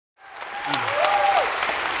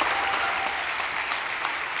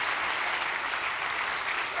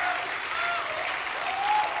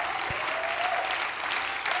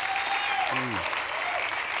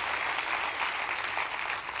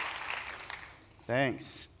Thanks.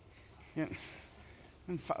 Yeah.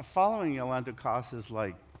 And following Alain Ducasse is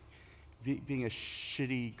like being a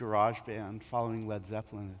shitty garage band following Led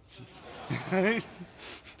Zeppelin. It's just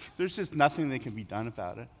there's just nothing that can be done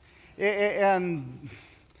about it. And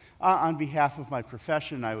on behalf of my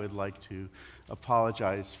profession, I would like to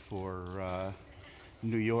apologize for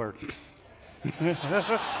New York.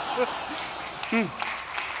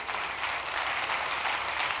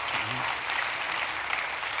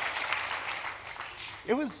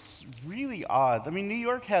 It was really odd. I mean, New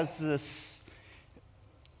York has this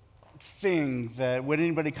thing that when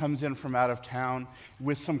anybody comes in from out of town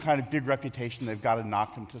with some kind of big reputation, they've got to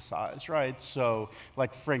knock them to size, right? So,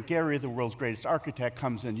 like Frank Gehry, the world's greatest architect,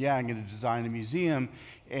 comes in, yeah, I'm going to design a museum,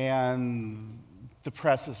 and the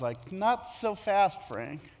press is like, not so fast,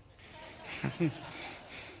 Frank.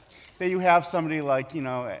 Then you have somebody like,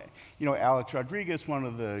 Alex Rodriguez, one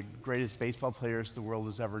of the greatest baseball players the world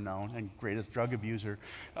has ever known and greatest drug abuser,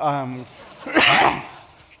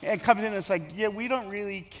 and comes in and it's like, yeah, we don't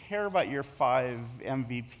really care about your 5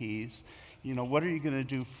 MVPs. What are you going to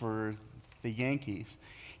do for the Yankees?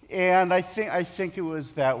 And I think it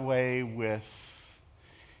was that way with,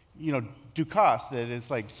 Ducasse, that it's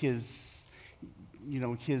like his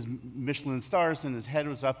Michelin stars and his head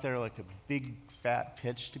was up there like a big fat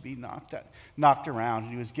pitch to be knocked around.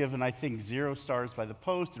 And he was given, I think, 0 stars by the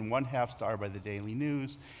Post and 1/2 star by the Daily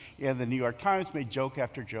News. And the New York Times made joke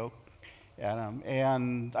after joke at him.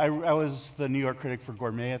 And I was the New York critic for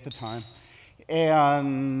Gourmet at the time.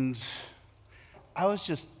 And I was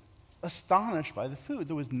just astonished by the food.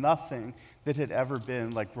 There was nothing that had ever been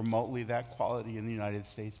like remotely that quality in the United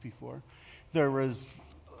States before. There was,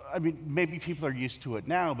 maybe people are used to it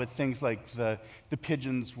now, but things like the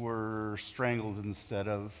pigeons were strangled instead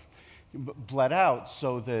of bled out,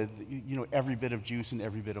 so that every bit of juice and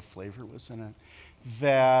every bit of flavor was in it.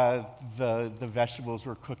 That the vegetables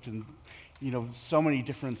were cooked in so many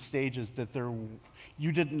different stages that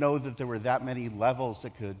you didn't know that there were that many levels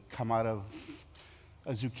that could come out of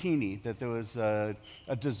a zucchini. That there was a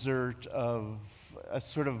dessert of a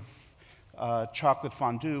sort of chocolate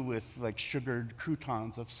fondue with like sugared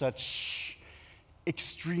croutons of such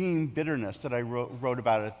extreme bitterness that I wrote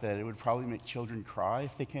about it that it would probably make children cry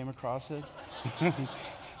if they came across it.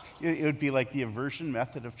 It would be like the aversion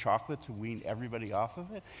method of chocolate to wean everybody off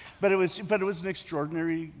of it. But it was an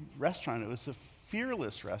extraordinary restaurant. It was a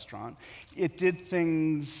fearless restaurant. It did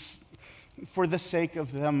things for the sake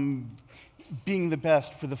of them being the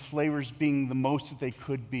best, for the flavors being the most that they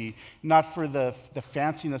could be, not for the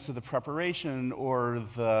fanciness of the preparation or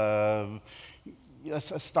the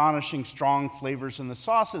astonishing strong flavors in the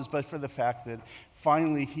sauces, but for the fact that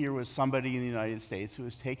finally here was somebody in the United States who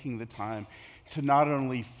was taking the time to not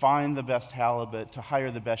only find the best halibut, to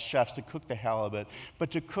hire the best chefs to cook the halibut,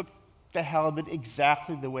 but to cook the halibut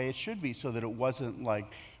exactly the way it should be so that it wasn't like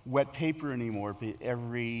wet paper anymore, but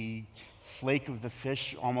every flake of the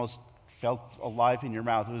fish almost felt alive in your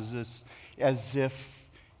mouth. It was just as if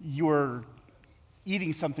you were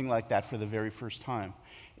eating something like that for the very first time.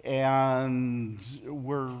 And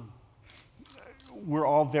we're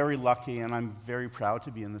all very lucky, and I'm very proud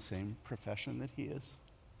to be in the same profession that he is.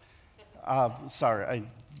 Sorry,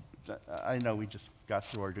 I know we just got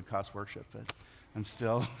through our Ducasse worship, but I'm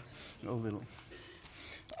still a little.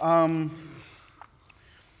 On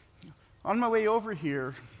my way over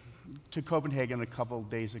here to Copenhagen a couple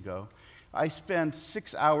days ago, I spent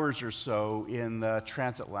 6 hours or so in the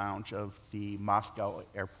transit lounge of the Moscow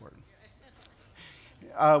airport,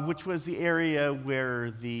 which was the area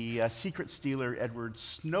where the secret stealer Edward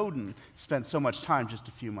Snowden spent so much time just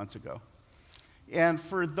a few months ago. And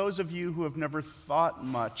for those of you who have never thought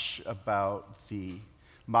much about the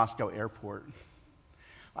Moscow airport,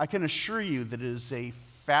 I can assure you that it is a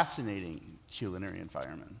fascinating culinary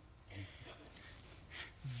environment.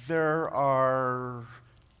 There are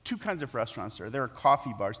 2 kinds of restaurants there. There are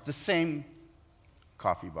coffee bars, the same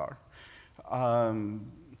coffee bar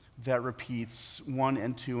that repeats 1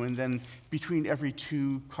 and 2, and then between every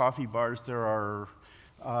 2 coffee bars there are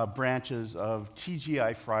branches of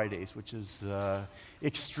TGI Fridays, which is an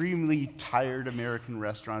extremely tired American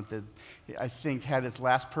restaurant that I think had its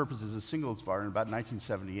last purpose as a singles bar in about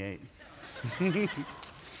 1978.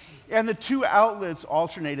 And the 2 outlets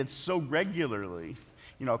alternated so regularly,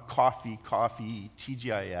 coffee, coffee,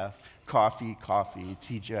 TGIF, coffee, coffee,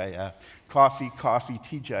 TGIF, coffee, coffee,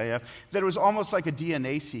 TGIF, that it was almost like a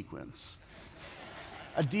DNA sequence.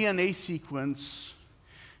 a DNA sequence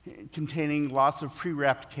containing lots of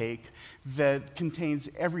pre-wrapped cake that contains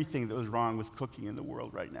everything that was wrong with cooking in the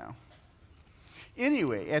world right now.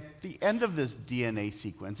 Anyway, at the end of this DNA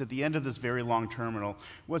sequence, at the end of this very long terminal,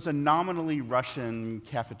 was a nominally Russian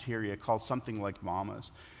cafeteria called something like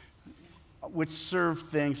Mama's, which served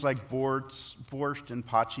things like borscht and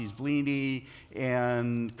pachi's blini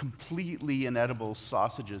and completely inedible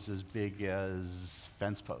sausages as big as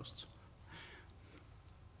fence posts.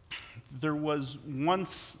 There was one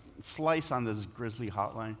slice on this grisly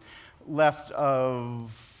hotline left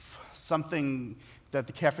of something that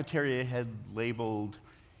the cafeteria had labeled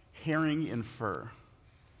herring in fur.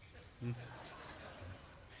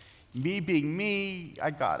 Me being me,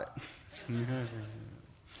 I got it.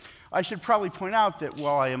 I should probably point out that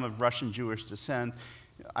while I am of Russian Jewish descent,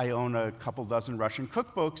 I own a couple dozen Russian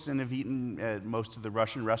cookbooks and have eaten at most of the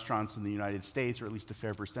Russian restaurants in the United States, or at least a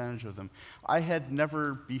fair percentage of them. I had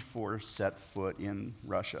never before set foot in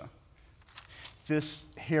Russia. This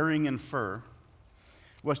herring and fur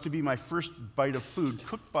was to be my first bite of food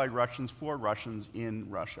cooked by Russians for Russians in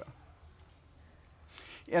Russia.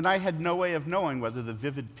 And I had no way of knowing whether the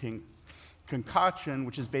vivid pink concoction,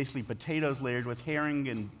 which is basically potatoes layered with herring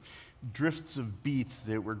and drifts of beets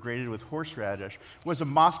that were grated with horseradish, was a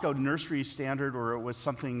Moscow nursery standard or it was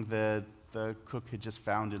something that the cook had just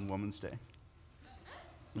found in Woman's Day.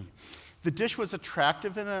 The dish was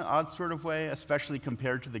attractive in an odd sort of way, especially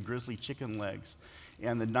compared to the grisly chicken legs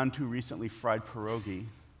and the none too recently fried pierogi.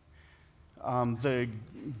 The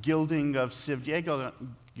gilding of sieved egg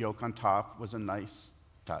yolk on top was a nice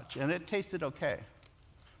touch, and it tasted okay.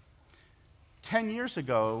 10 years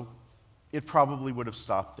ago, it probably would have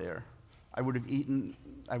stopped there. I would have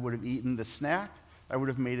eaten the snack. I would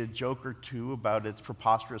have made a joke or two about its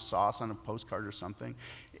preposterous sauce on a postcard or something,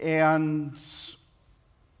 and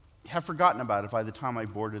have forgotten about it by the time I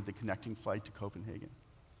boarded the connecting flight to Copenhagen.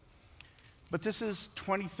 But this is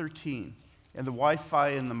 2013, and the Wi-Fi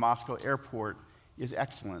in the Moscow airport is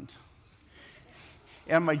excellent.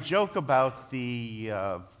 And my joke about the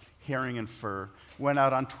herring and fur went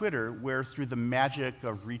out on Twitter, where through the magic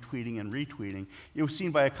of retweeting and retweeting, it was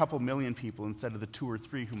seen by a couple million people instead of the 2 or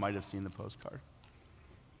 3 who might have seen the postcard.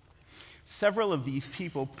 Several of these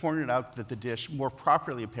people pointed out that the dish, more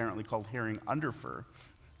properly apparently called herring under fur,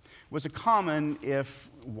 was a common, if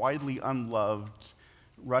widely unloved,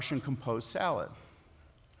 Russian composed salad.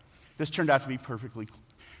 This turned out to be perfectly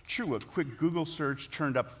true. A quick Google search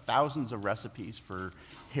turned up thousands of recipes for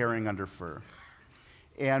herring under fur.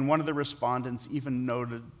 And one of the respondents even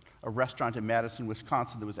noted a restaurant in Madison,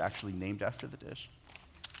 Wisconsin that was actually named after the dish.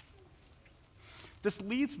 This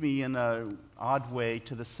leads me in an odd way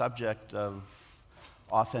to the subject of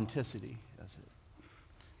authenticity, as it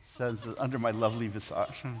says under my lovely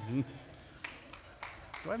visage.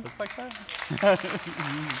 Do I look like that?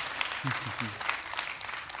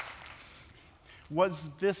 Was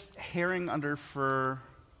this herring under fur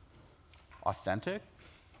authentic?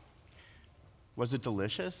 Was it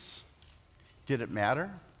delicious? Did it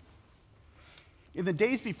matter? In the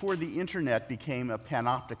days before the internet became a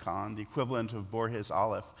panopticon, the equivalent of Borges'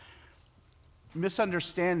 Aleph,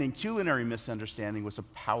 culinary misunderstanding was a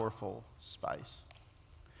powerful spice.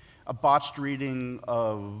 A botched reading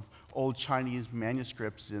of old Chinese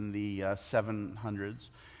manuscripts in the 700s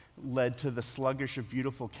led to the sluggish or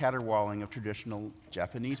beautiful caterwauling of traditional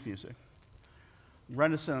Japanese music.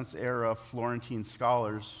 Renaissance-era Florentine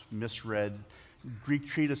scholars misread Greek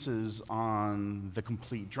treatises on the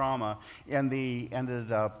complete drama, and they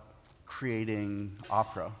ended up creating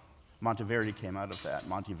opera. Monteverdi came out of that.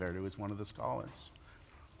 Monteverdi was one of the scholars.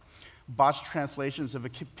 Botched translations of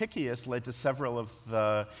Epicurus led to several of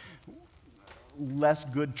the less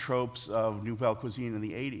good tropes of Nouvelle cuisine in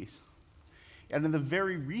the 80s. And in the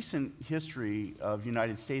very recent history of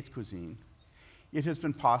United States cuisine, it has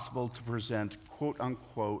been possible to present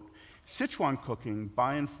quote-unquote Sichuan cooking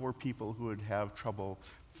by and for people who would have trouble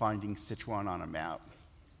finding Sichuan on a map.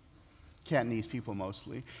 Cantonese people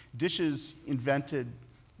mostly. Dishes invented,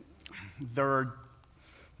 there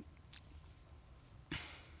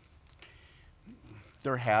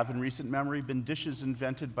have in recent memory been dishes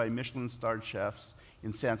invented by Michelin-starred chefs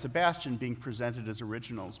in San Sebastian being presented as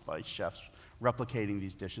originals by chefs replicating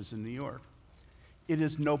these dishes in New York. It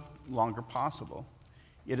is no longer possible.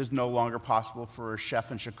 It is no longer possible for a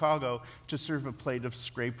chef in Chicago to serve a plate of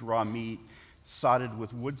scraped raw meat sodded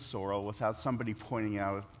with wood sorrel without somebody pointing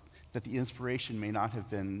out that the inspiration may not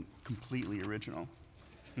have been completely original.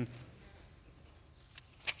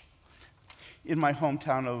 In my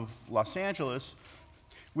hometown of Los Angeles,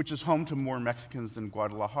 which is home to more Mexicans than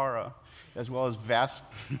Guadalajara, as well as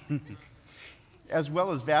as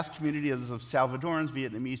well as vast communities of Salvadorans,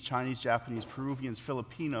 Vietnamese, Chinese, Japanese, Peruvians,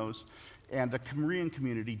 Filipinos, and a Korean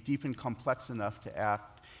community deep and complex enough to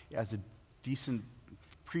act as a decent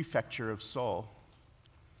prefecture of Seoul.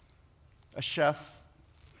 A chef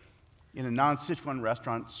in a non-Sichuan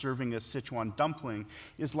restaurant serving a Sichuan dumpling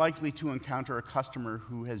is likely to encounter a customer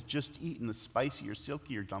who has just eaten a spicier,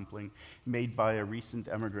 silkier dumpling made by a recent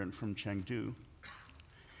immigrant from Chengdu.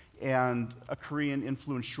 And a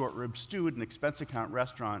Korean-influenced short rib stew at an expense account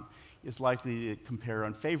restaurant is likely to compare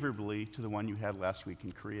unfavorably to the one you had last week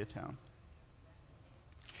in Koreatown.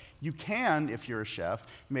 You can, if you're a chef,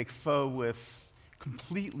 make pho with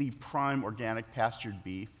completely prime organic pastured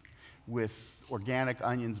beef, with organic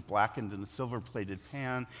onions blackened in a silver-plated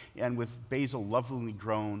pan, and with basil lovingly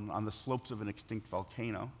grown on the slopes of an extinct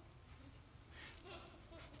volcano.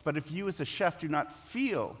 But if you as a chef do not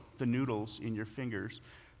feel the noodles in your fingers,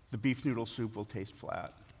 the beef noodle soup will taste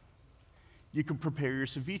flat. You can prepare your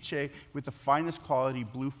ceviche with the finest quality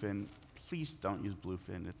bluefin. Please don't use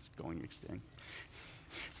bluefin, it's going extinct.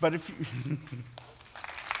 But if you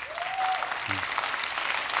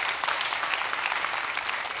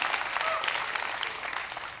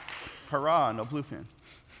hurrah, no bluefin.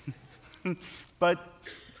 But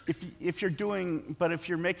if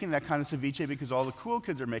you're making that kind of ceviche because all the cool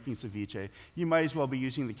kids are making ceviche, you might as well be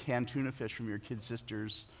using the canned tuna fish from your kid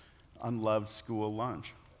sister's unloved school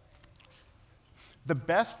lunch. The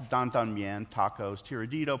best dandan mian, tacos,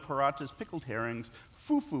 tiradito, paratas, pickled herrings,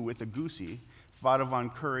 fufu with agusi, vada van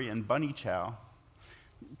curry, and bunny chow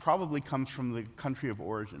probably comes from the country of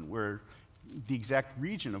origin, where the exact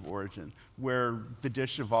region of origin, where the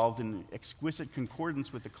dish evolved in exquisite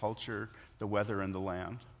concordance with the culture, the weather, and the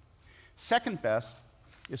land. Second best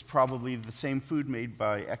is probably the same food made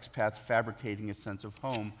by expats fabricating a sense of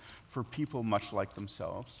home for people much like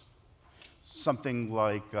themselves. Something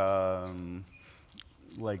like undegu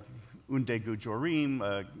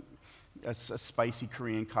jorim, a spicy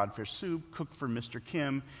Korean codfish soup cooked for Mr.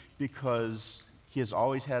 Kim because he has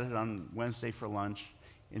always had it on Wednesday for lunch,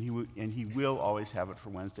 and he will always have it for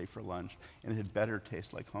Wednesday for lunch, and it had better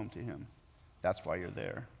taste like home to him. That's why you're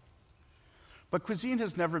there. But cuisine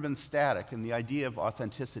has never been static, and the idea of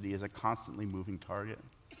authenticity is a constantly moving target.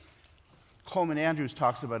 Coleman Andrews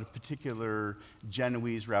talks about a particular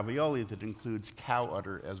Genoese ravioli that includes cow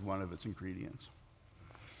udder as one of its ingredients.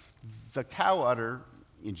 The cow udder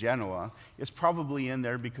in Genoa is probably in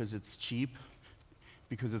there because it's cheap,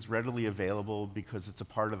 because it's readily available, because it's a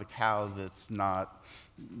part of the cow that's not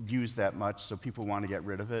used that much, so people want to get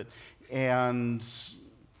rid of it. And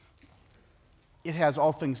it has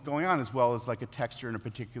all things going on, as well as like a texture and a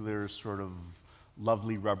particular sort of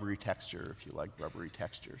lovely rubbery texture, if you like rubbery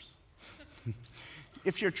textures.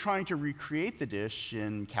 If you're trying to recreate the dish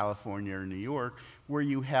in California or New York, where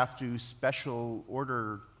you have to special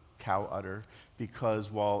order cow udder, because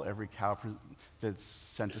while every cow that's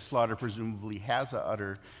sent to slaughter presumably has a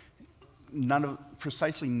udder,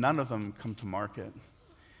 precisely none of them come to market,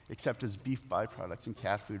 except as beef byproducts and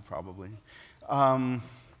cat food probably.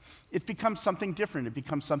 It becomes something different. It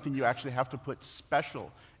becomes something you actually have to put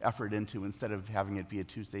special effort into instead of having it be a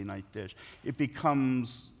Tuesday night dish. It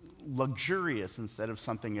becomes luxurious instead of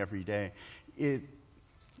something every day.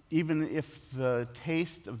 Even if the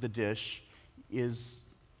taste of the dish is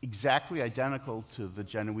exactly identical to the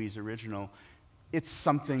Genoese original, it's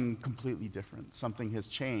something completely different. Something has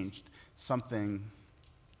changed. Something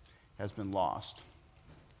has been lost.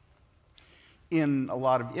 In a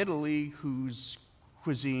lot of Italy, whose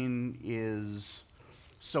cuisine is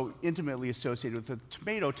so intimately associated with the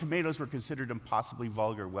tomato, tomatoes were considered impossibly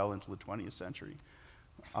vulgar well into the 20th century.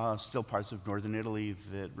 Still parts of northern Italy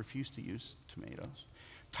that refused to use tomatoes.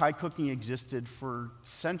 Thai cooking existed for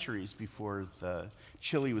centuries before the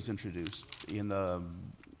chili was introduced in the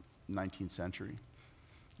 19th century.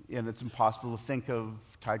 And it's impossible to think of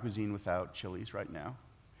Thai cuisine without chilies right now.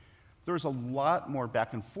 There's a lot more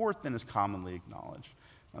back and forth than is commonly acknowledged.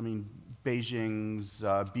 I mean, Beijing's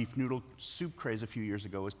beef noodle soup craze a few years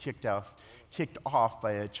ago was kicked off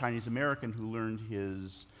by a Chinese American who learned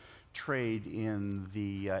his trade in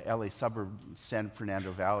the LA suburb San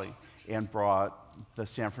Fernando Valley and brought the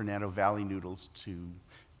San Fernando Valley noodles to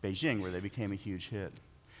Beijing, where they became a huge hit.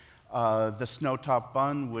 The snow top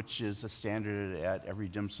bun, which is a standard at every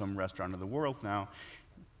dim sum restaurant in the world now,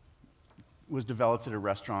 was developed at a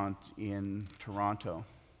restaurant in Toronto.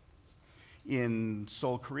 In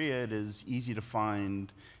Seoul, Korea, it is easy to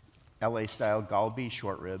find LA-style galbi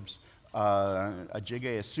short ribs, a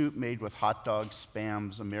jjigae, a soup made with hot dogs,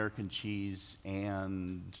 spams, American cheese,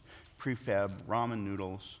 and prefab ramen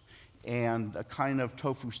noodles, and a kind of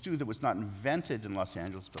tofu stew that was not invented in Los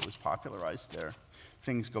Angeles but was popularized there.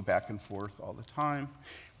 Things go back and forth all the time.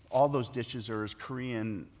 All those dishes are as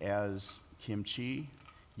Korean as kimchi,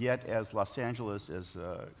 yet as Los Angeles as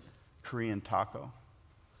a Korean taco.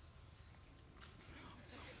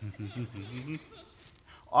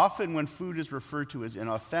 Often when food is referred to as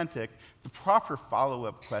inauthentic, the proper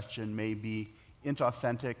follow-up question may be,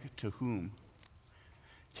 inauthentic to whom?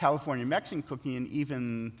 California Mexican cooking and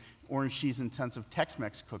even orange cheese-intensive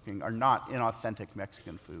Tex-Mex cooking are not inauthentic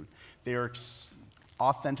Mexican food. They are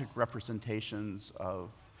authentic representations of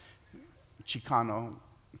Chicano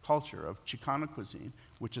culture, of Chicano cuisine,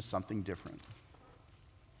 which is something different.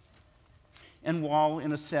 And while,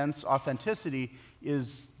 in a sense, authenticity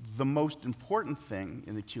is the most important thing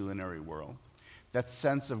in the culinary world, that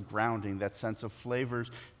sense of grounding, that sense of flavors,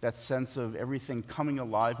 that sense of everything coming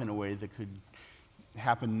alive in a way that could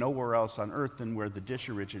happen nowhere else on earth than where the dish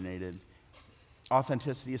originated,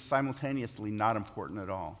 authenticity is simultaneously not important at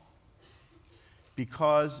all.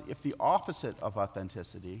 Because if the opposite of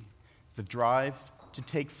authenticity, the drive to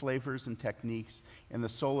take flavors and techniques and the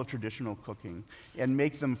soul of traditional cooking and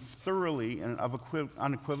make them thoroughly and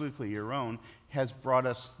unequivocally your own, has brought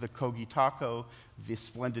us the kogi taco, the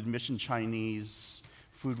splendid Mission Chinese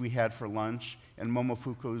food we had for lunch, and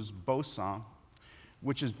Momofuku's bosan,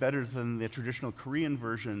 which is better than the traditional Korean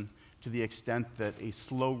version to the extent that a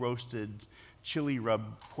slow-roasted,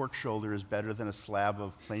 chili-rubbed pork shoulder is better than a slab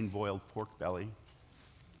of plain boiled pork belly.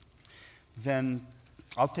 Then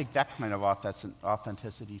I'll take that kind of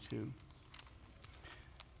authenticity too.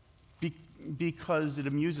 Because it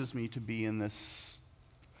amuses me to be in this,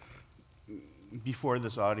 before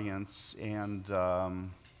this audience and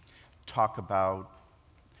talk about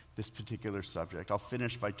this particular subject. I'll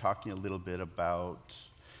finish by talking a little bit about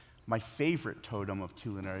my favorite totem of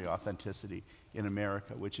culinary authenticity in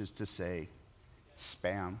America, which is to say,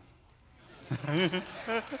 Spam.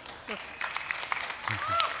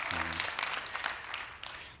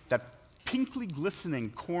 That pinkly glistening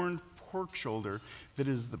corned pork shoulder that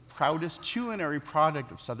is the proudest culinary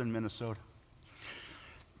product of southern Minnesota.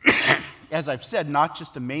 As I've said, not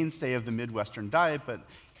just a mainstay of the Midwestern diet, but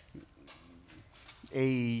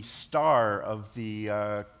a star of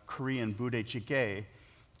the Korean budae jjigae,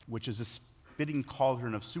 which is a spitting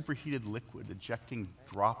cauldron of superheated liquid, ejecting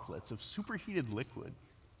droplets of superheated liquid,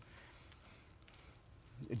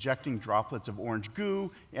 ejecting droplets of orange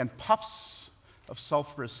goo and puffs of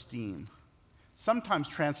sulfurous steam, sometimes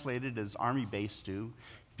translated as army base stew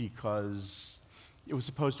because it was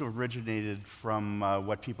supposed to have originated from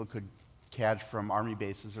what people could catch from army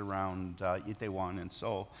bases around Itaewon and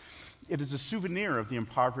Seoul. It is a souvenir of the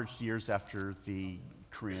impoverished years after the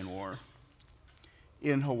Korean War.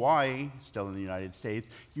 In Hawaii, still in the United States,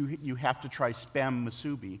 you have to try spam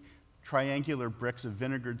musubi, triangular bricks of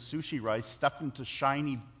vinegared sushi rice stuffed with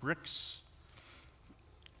shiny bricks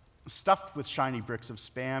of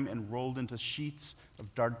spam and rolled into sheets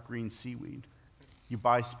of dark green seaweed. You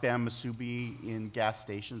buy spam musubi in gas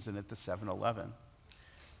stations and at the 7-Eleven.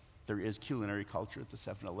 There is culinary culture at the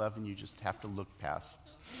 7-Eleven, you just have to look past.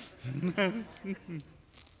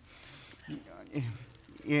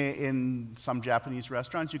 In some Japanese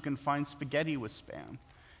restaurants, you can find spaghetti with spam.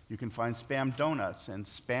 You can find spam donuts and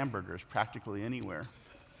spam burgers practically anywhere.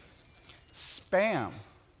 Spam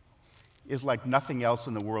is like nothing else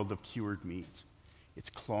in the world of cured meats.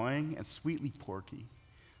 It's cloying and sweetly porky.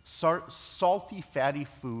 Salty, fatty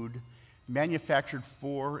food manufactured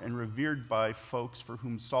for and revered by folks for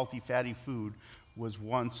whom salty, fatty food was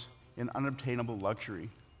once an unobtainable luxury.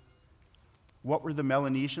 What were the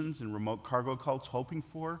Melanesians and remote cargo cults hoping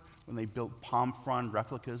for when they built palm frond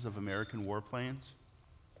replicas of American warplanes?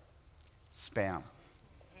 Spam.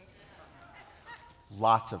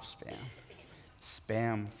 Lots of spam.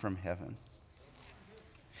 Spam from heaven.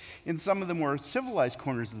 In some of the more civilized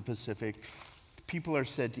corners of the Pacific, people are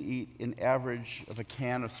said to eat an average of a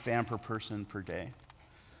can of spam per person per day.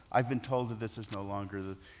 I've been told that this is no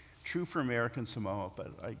longer true for American Samoa,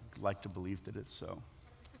 but I like to believe that it's so.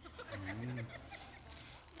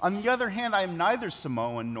 On the other hand, I am neither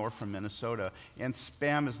Samoan nor from Minnesota, and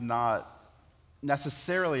spam is not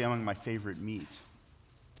necessarily among my favorite meats.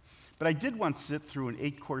 But I did once sit through an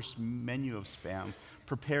 8-course menu of spam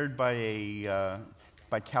prepared by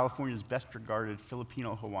California's best-regarded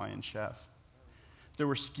Filipino-Hawaiian chef. There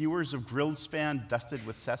were skewers of grilled spam dusted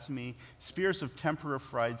with sesame, spears of tempura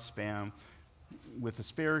fried spam with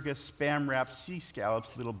asparagus, spam-wrapped sea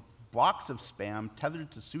scallops, little blocks of spam tethered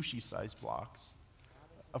to sushi-sized blocks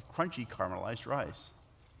of crunchy caramelized rice.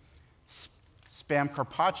 Spam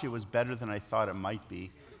carpaccio was better than I thought it might be.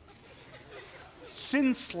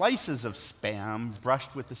 thin slices of Spam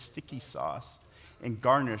brushed with a sticky sauce and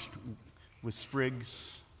garnished with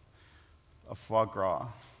sprigs of foie gras.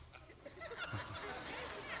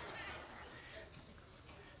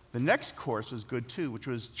 The next course was good too, which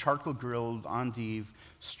was charcoal grilled endive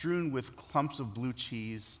strewn with clumps of blue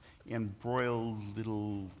cheese and broiled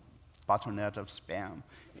little bâtonnette of Spam.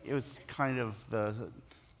 It was kind of the,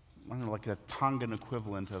 I don't know, like a Tongan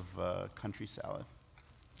equivalent of country salad.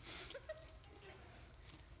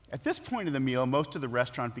 At this point in the meal, most of the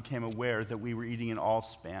restaurant became aware that we were eating an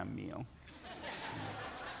all-Spam meal.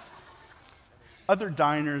 Other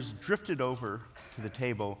diners drifted over to the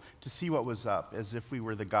table to see what was up, as if we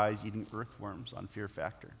were the guys eating earthworms on Fear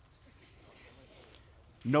Factor.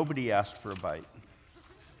 Nobody asked for a bite.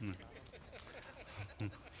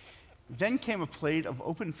 Then came a plate of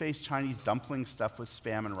open-faced Chinese dumplings stuffed with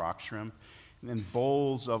Spam and rock shrimp, and then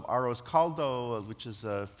bowls of arroz caldo, which is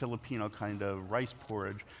a Filipino kind of rice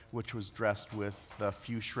porridge, which was dressed with a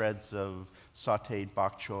few shreds of sautéed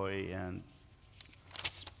bok choy and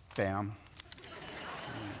Spam.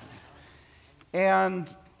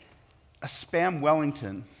 And a Spam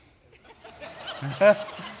Wellington,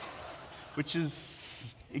 which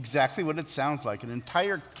is exactly what it sounds like, an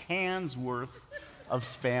entire can's worth of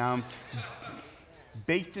Spam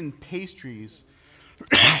baked in pastries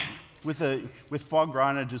with foie gras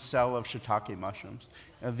and a dussel of shiitake mushrooms.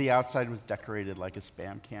 The outside was decorated like a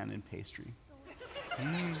Spam can in pastry.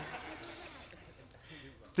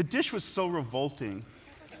 The dish was so revolting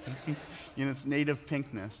in its native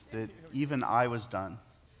pinkness that even I was done.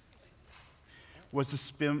 Was the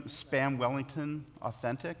Spam Wellington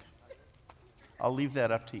authentic? I'll leave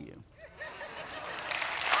that up to you.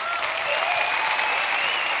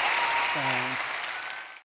 Thanks.